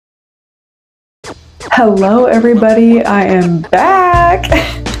Hello everybody, I am back.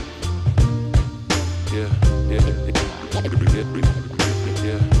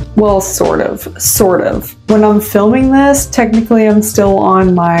 Well, sort of. When I'm filming this, technically I'm still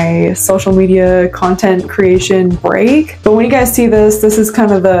on my social media content creation break. But when you guys see this is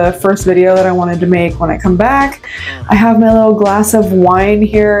kind of the first video that I wanted to make when I come back. I have my little glass of wine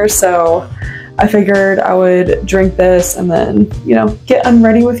here, so I figured I would drink this and then, you know, get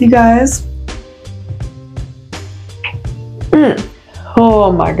unready with you guys.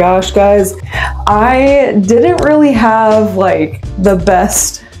 Oh my gosh, guys. I didn't really have like the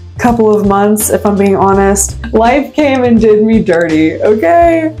best couple of months, if I'm being honest. Life came and did me dirty,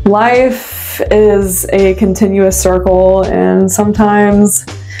 okay? Life is a continuous circle and sometimes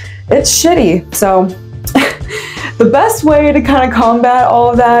it's shitty. So the best way to kind of combat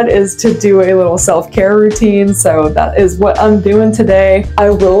all of that is to do a little self-care routine. So that is what I'm doing today. I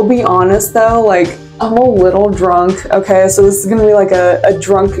will be honest though, like I'm a little drunk, okay? So this is gonna be like a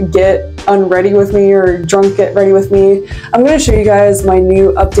drunk get unready with me or drunk get ready with me. I'm gonna show you guys my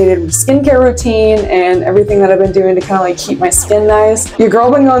new updated skincare routine and everything that I've been doing to kind of like keep my skin nice. Your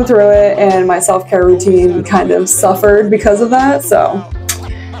girl been going through it and my self-care routine kind of suffered because of that, so.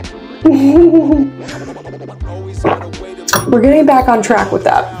 We're getting back on track with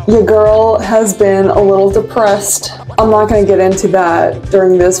that. Your girl has been a little depressed. I'm not going to get into that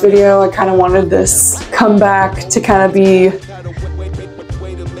during this video. I kind of wanted this comeback to kind of be,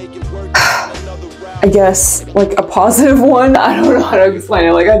 I guess, like a positive one. I don't know how to explain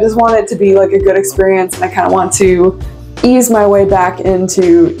it. Like, I just want it to be like a good experience, and I kind of want to ease my way back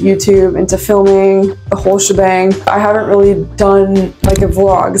into YouTube, into filming, the whole shebang. I haven't really done like a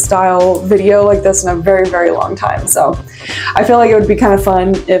vlog style video like this in a very, very long time. So I feel like it would be kind of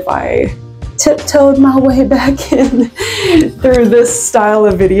fun if I tiptoed my way back in through this style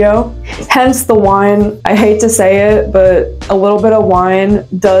of video. Hence the wine. I hate to say it, but a little bit of wine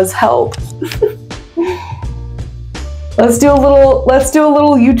does help. Let's do a little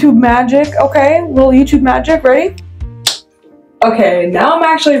YouTube magic, okay? A little YouTube magic, ready? Okay, now I'm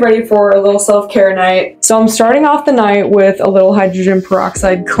actually ready for a little self-care night. So I'm starting off the night with a little hydrogen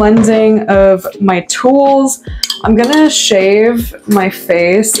peroxide cleansing of my tools. I'm gonna shave my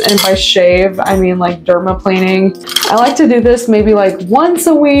face, and by shave, I mean like dermaplaning. I like to do this maybe like once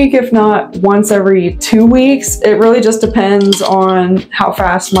a week, if not once every 2 weeks. It really just depends on how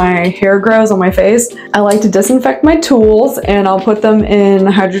fast my hair grows on my face. I like to disinfect my tools and I'll put them in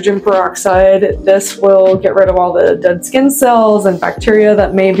hydrogen peroxide. This will get rid of all the dead skin cells and bacteria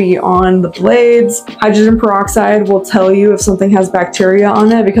that may be on the blades. Hydrogen peroxide will tell you if something has bacteria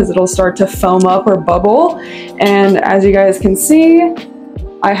on it because it'll start to foam up or bubble. And as you guys can see,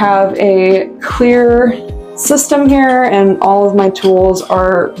 I have a clear system here and all of my tools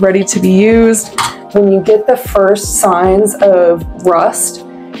are ready to be used. When you get the first signs of rust,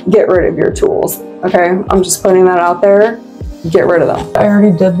 get rid of your tools, okay? I'm just putting that out there. Get rid of them. I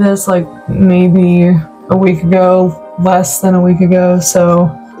already did this like maybe a week ago, less than a week ago, so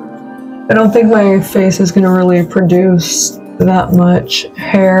I don't think my face is gonna really produce that much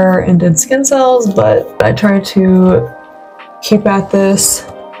hair and dead skin cells, but I try to keep at this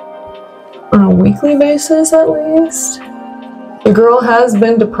on a weekly basis at least. The girl has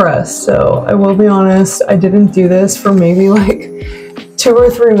been depressed, so I will be honest, I didn't do this for maybe like 2 or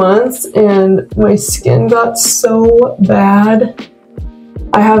 3 months and my skin got so bad.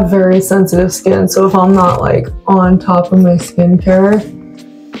 I have very sensitive skin, so if I'm not like on top of my skincare,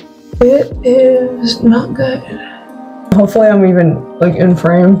 it is not good. Hopefully I'm even like in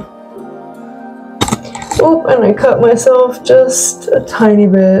frame. Oh, and I cut myself just a tiny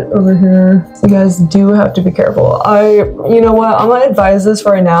bit over here. You guys do have to be careful. You know what, I'm gonna advise this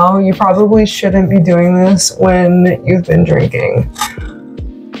right now. You probably shouldn't be doing this when you've been drinking.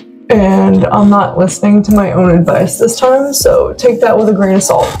 And I'm not listening to my own advice this time, so take that with a grain of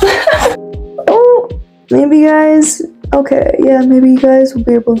salt. Oh, maybe guys, okay, yeah, maybe you guys will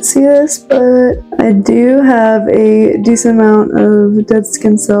be able to see this, but I do have a decent amount of dead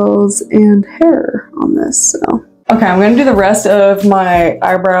skin cells and hair on this, so. Okay, I'm gonna do the rest of my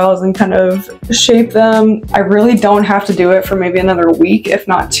eyebrows and kind of shape them. I really don't have to do it for maybe another week, if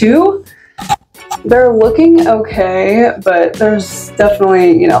not 2. They're looking okay, but there's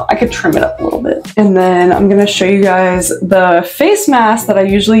definitely, you know, I could trim it up a little bit. And then I'm gonna show you guys the face mask that I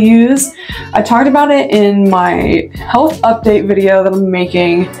usually use. I talked about it in my health update video that I'm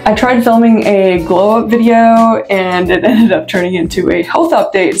making. I tried filming a glow up video and it ended up turning into a health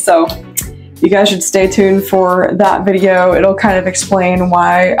update. So you guys should stay tuned for that video. It'll kind of explain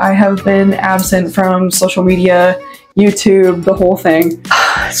why I have been absent from social media YouTube, the whole thing.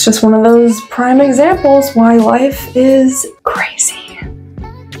 It's just one of those prime examples why life is crazy.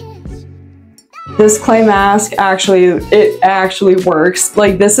 This clay mask actually works.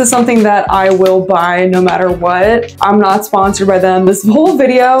 Like, this is something that I will buy no matter what. I'm not sponsored by them. This whole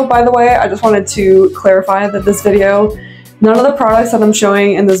video, by the way, I just wanted to clarify that this video, none of the products that I'm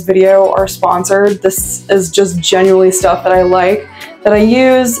showing in this video are sponsored. This is just genuinely stuff that I like, that I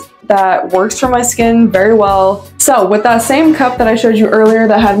use, that works for my skin very well. So with that same cup that I showed you earlier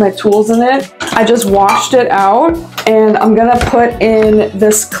that had my tools in it, I just washed it out and I'm gonna put in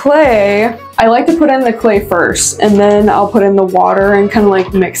this clay. I like to put in the clay first and then I'll put in the water and kind of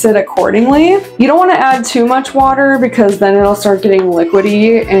like mix it accordingly. You don't want to add too much water because then it'll start getting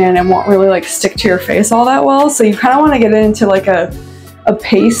liquidy and it won't really like stick to your face all that well. So you kind of want to get it into like a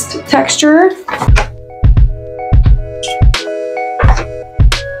paste texture.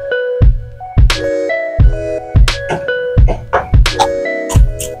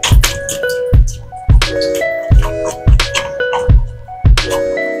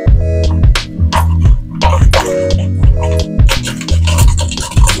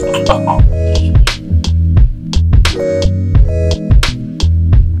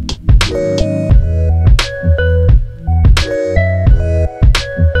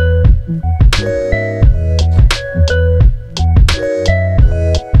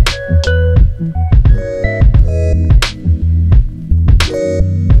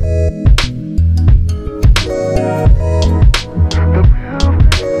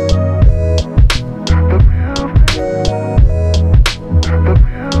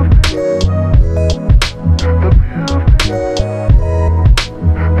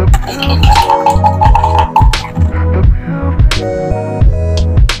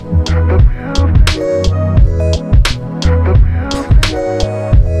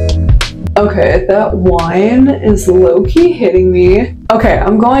 Okay, that wine is low-key hitting me. Okay,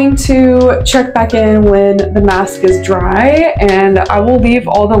 I'm going to check back in when the mask is dry, and I will leave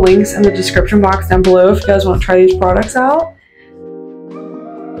all the links in the description box down below if you guys want to try these products out.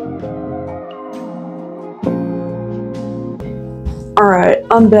 Alright,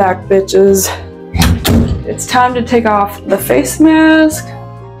 I'm back, bitches. It's time to take off the face mask.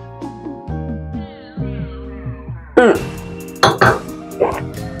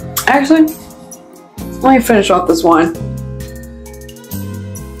 Actually, let me finish off this wine.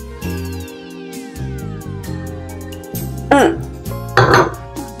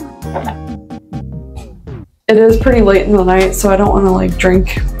 It is pretty late in the night, so I don't want to like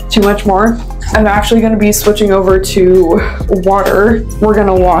drink too much more. I'm actually going to be switching over to water. We're going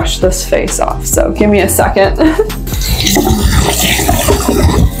to wash this face off, so give me a second.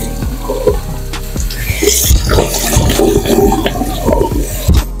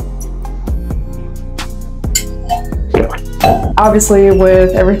 Obviously,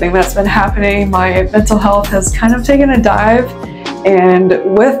 with everything that's been happening, my mental health has kind of taken a dive, and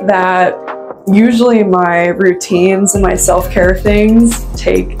with that, usually my routines and my self-care things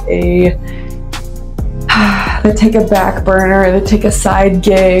take a back burner, they take a side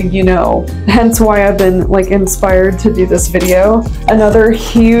gig, you know, hence why I've been like inspired to do this video. Another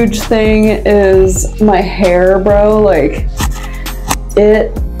huge thing is my hair, bro. Like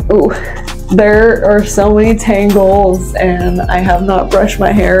there are so many tangles and I have not brushed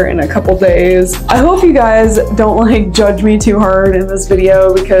my hair in a couple days. I hope you guys don't like judge me too hard in this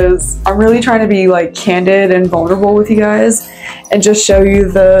video because I'm really trying to be like candid and vulnerable with you guys and just show you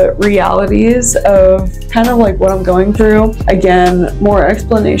the realities of kind of like what I'm going through. Again, more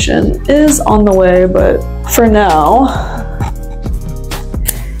explanation is on the way, but for now,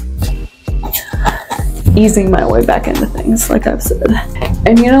 easing my way back into things, like I've said.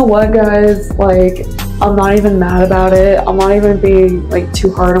 And you know what, guys? Like, I'm not even mad about it. I'm not even being like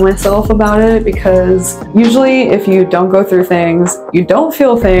too hard on myself about it, because usually if you don't go through things, you don't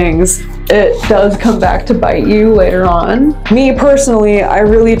feel things, it does come back to bite you later on. Me personally, I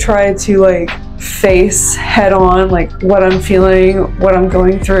really try to like face head on like what I'm feeling, what I'm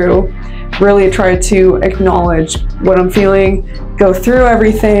going through. Really try to acknowledge what I'm feeling, go through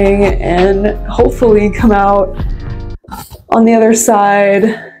everything, and hopefully come out on the other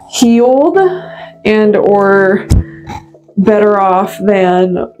side healed and or better off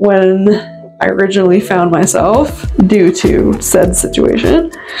than when I originally found myself due to said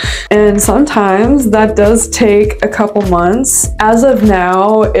situation. And sometimes that does take a couple months. As of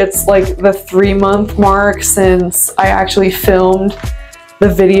now, it's like the 3-month mark since I actually filmed the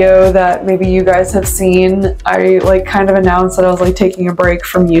video that maybe you guys have seen. I like kind of announced that I was like taking a break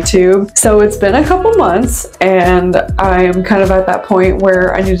from YouTube. So it's been a couple months and I'm kind of at that point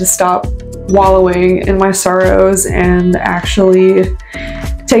where I need to stop wallowing in my sorrows and actually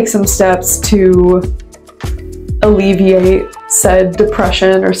take some steps to alleviate said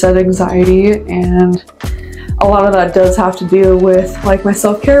depression or said anxiety. And a lot of that does have to do with like my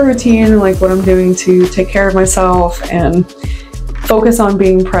self-care routine and like what I'm doing to take care of myself and focus on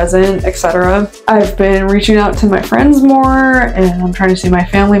being present, etc. I've been reaching out to my friends more and I'm trying to see my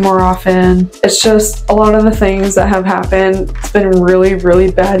family more often. It's just a lot of the things that have happened. It's been really, really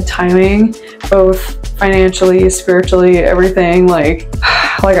bad timing, both financially, spiritually, everything. Like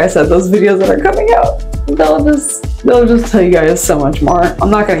I said, those videos that are coming out, they'll just tell you guys so much more. I'm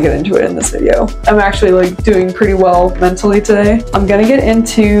not gonna get into it in this video. I'm actually like doing pretty well mentally today. I'm gonna get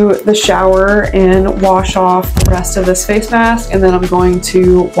into the shower and wash off the rest of this face mask, and then I'm going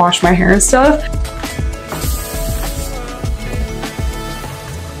to wash my hair and stuff.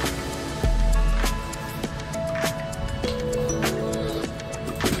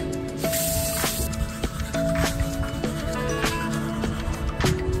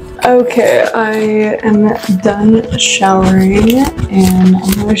 Okay, I am done showering and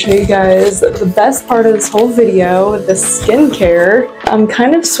I'm going to show you guys the best part of this whole video, the skincare. I'm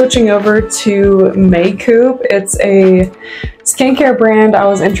kind of switching over to Maycoop. It's a skincare brand I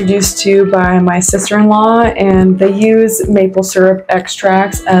was introduced to by my sister-in-law, and they use maple syrup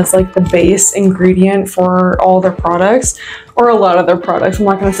extracts as like the base ingredient for all their products, or a lot of their products. I'm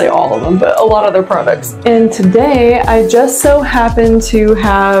not going to say all of them, but a lot of their products. And today I just so happen to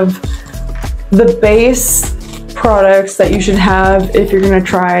have the base products that you should have if you're going to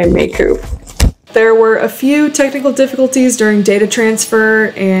try Maycoop. There were a few technical difficulties during data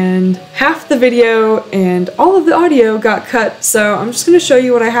transfer, and half the video and all of the audio got cut, so I'm just going to show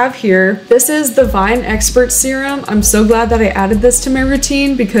you what I have here. This is the Vine Expert Serum. I'm so glad that I added this to my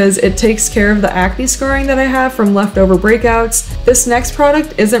routine because it takes care of the acne scarring that I have from leftover breakouts. This next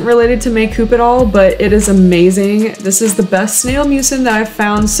product isn't related to Maycoop at all, but it is amazing. This is the best snail mucin that I've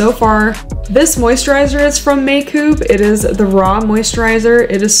found so far. This moisturizer is from Maycoop. It is the raw moisturizer.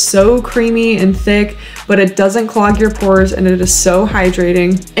 It is so creamy and thick, but it doesn't clog your pores and it is so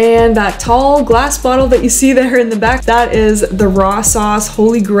hydrating. And that tall glass bottle that you see there in the back, that is the raw sauce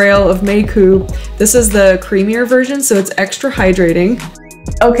holy grail of Maycoop. This is the creamier version, so it's extra hydrating.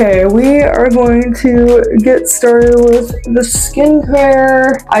 Okay, we are going to get started with the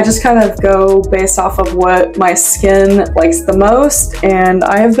skincare. I just kind of go based off of what my skin likes the most, and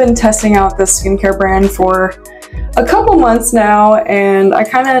I have been testing out this skincare brand for a couple months now, and I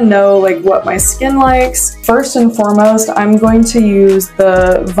kind of know like what my skin likes. First and foremost, I'm going to use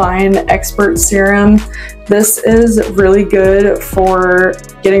the Vine Expert Serum. This is really good for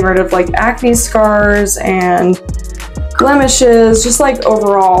getting rid of like acne scars and blemishes, just like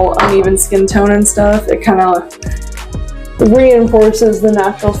overall uneven skin tone and stuff. It kind of reinforces the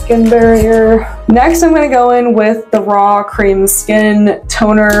natural skin barrier. Next, I'm going to go in with the Raw Cream Skin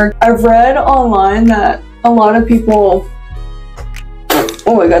Toner. I've read online that a lot of people,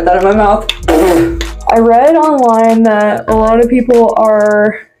 oh, I got that in my mouth. I read online that a lot of people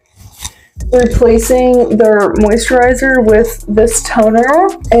are replacing their moisturizer with this toner,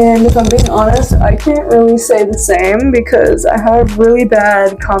 and if I'm being honest, I can't really say the same because I have really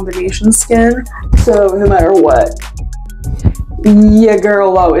bad combination skin, so no matter what, your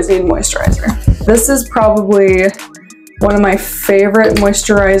girl will always need moisturizer. This is probably one of my favorite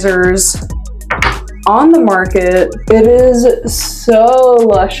moisturizers on the market. It is so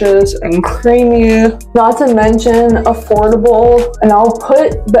luscious and creamy, not to mention affordable, and I'll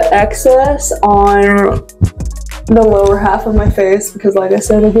put the excess on the lower half of my face because like I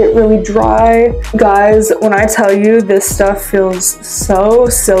said, I get really dry. Guys, when I tell you this stuff feels so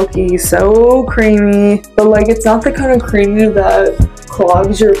silky, so creamy, but like it's not the kind of creamy that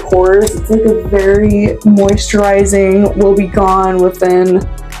clogs your pores. It's like a very moisturizing, will be gone within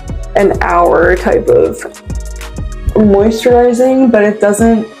an hour type of moisturizing, but it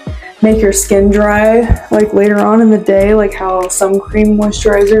doesn't make your skin dry like later on in the day, like how some cream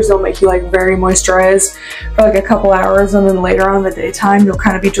moisturizers, they'll make you like very moisturized for like a couple hours and then later on in the daytime you'll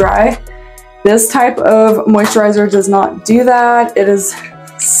kind of be dry. This type of moisturizer does not do that. It is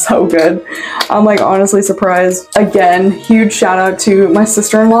so good. I'm like honestly surprised. Again, huge shout out to my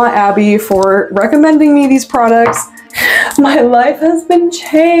sister-in-law Abby for recommending me these products. My life has been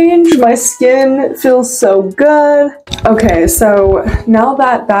changed. My skin feels so good. Okay, so now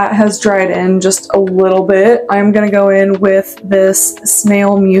that that has dried in just a little bit, I'm gonna go in with this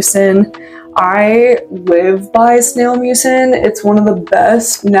snail mucin. I live by snail mucin. It's one of the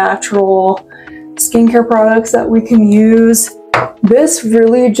best natural skincare products that we can use. This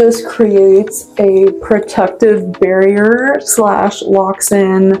really just creates a protective barrier slash locks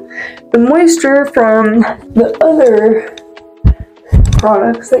in the moisture from the other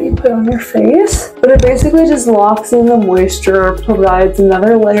products that you put on your face, but it basically just locks in the moisture, provides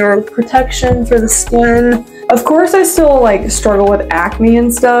another layer of protection for the skin. Of course, I still like struggle with acne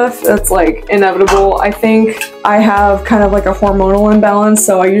and stuff. That's like inevitable. I think I have kind of like a hormonal imbalance,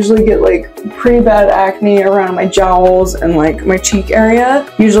 so I usually get like pretty bad acne around my jowls and like my cheek area.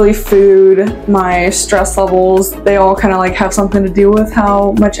 Usually food, my stress levels, they all kind of like have something to do with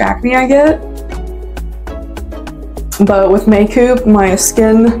how much acne I get. But with Maycoop, my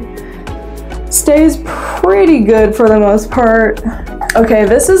skin stays pretty good for the most part. Okay,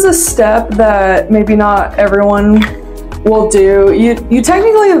 this is a step that maybe not everyone will do. You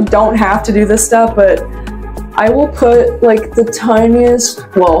technically don't have to do this step, but I will put like the tiniest,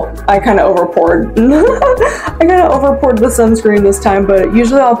 well, I kind of overpoured. I kind of overpoured the sunscreen this time, but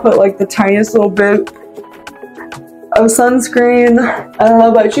usually I'll put like the tiniest little bit of sunscreen. I don't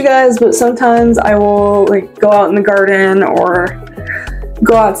know about you guys, but sometimes I will like go out in the garden or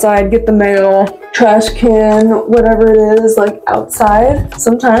go outside, get the mail, trash can, whatever it is, like outside.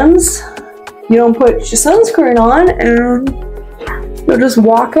 Sometimes you don't put your sunscreen on and you'll just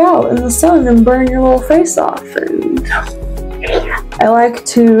walk out in the sun and burn your little face off. And I like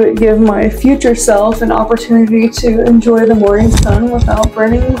to give my future self an opportunity to enjoy the morning sun without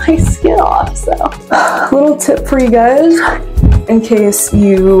burning my skin off. So, little tip for you guys, in case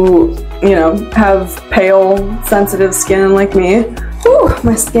you know, have pale, sensitive skin like me. Whew,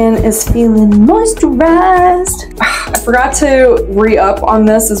 my skin is feeling moisturized. I forgot to re-up on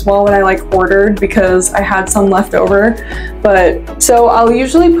this as well when I like ordered because I had some left over. But so I'll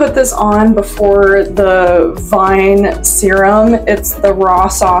usually put this on before the Vine serum. It's the raw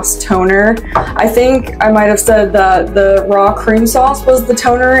sauce toner. I think I might have said that the raw cream sauce was the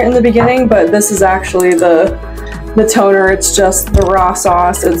toner in the beginning, but this is actually the toner. It's just the raw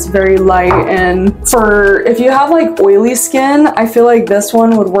sauce. It's very light, and for if you have like oily skin, I feel like this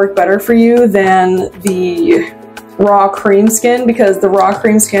one would work better for you than the raw cream skin, because the raw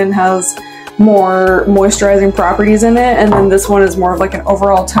cream skin has more moisturizing properties in it, and then this one is more of like an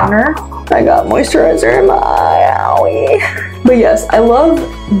overall toner. I got moisturizer in my eye, owie. But yes, I love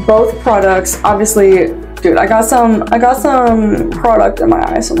both products. Obviously, dude, I got some product in my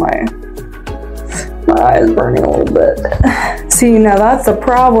eye, so my eye is burning a little bit. See, now that's the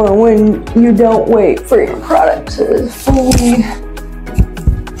problem when you don't wait for your product to fully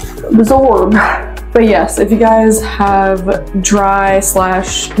absorb. But yes, if you guys have dry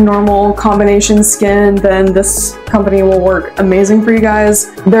slash normal combination skin, then this company will work amazing for you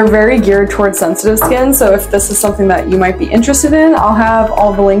guys. They're very geared towards sensitive skin, so if this is something that you might be interested in, I'll have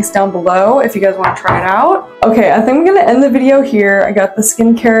all the links down below if you guys want to try it out. Okay, I think I'm gonna end the video here. I got the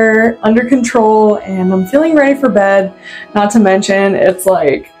skincare under control and I'm feeling ready for bed. Not to mention, it's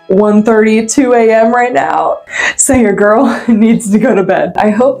like 1:30, 2 a.m. right now, so your girl needs to go to bed. I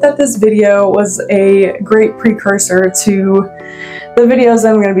hope that this video was a great precursor to the videos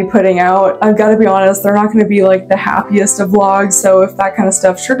I'm going to be putting out. I've got to be honest, they're not going to be like the happiest of vlogs, so if that kind of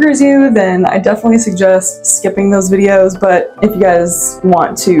stuff triggers you, then I definitely suggest skipping those videos. But if you guys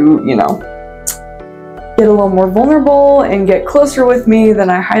want to, you know, get a little more vulnerable and get closer with me,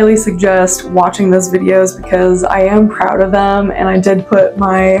 then I highly suggest watching those videos, because I am proud of them and I did put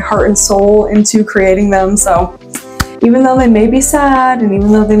my heart and soul into creating them. So even though they may be sad and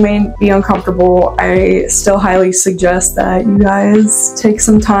even though they may be uncomfortable, I still highly suggest that you guys take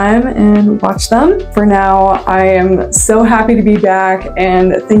some time and watch them. For now, I am so happy to be back,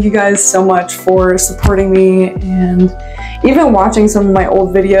 and thank you guys so much for supporting me and even watching some of my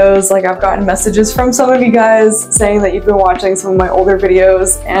old videos. Like, I've gotten messages from some of you guys saying that you've been watching some of my older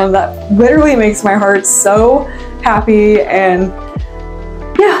videos, and that literally makes my heart so happy. And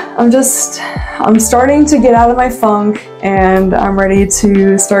yeah, I'm starting to get out of my funk and I'm ready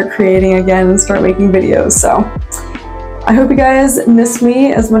to start creating again and start making videos. So I hope you guys miss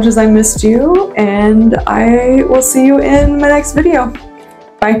me as much as I missed you, and I will see you in my next video.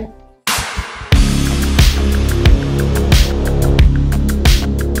 Bye.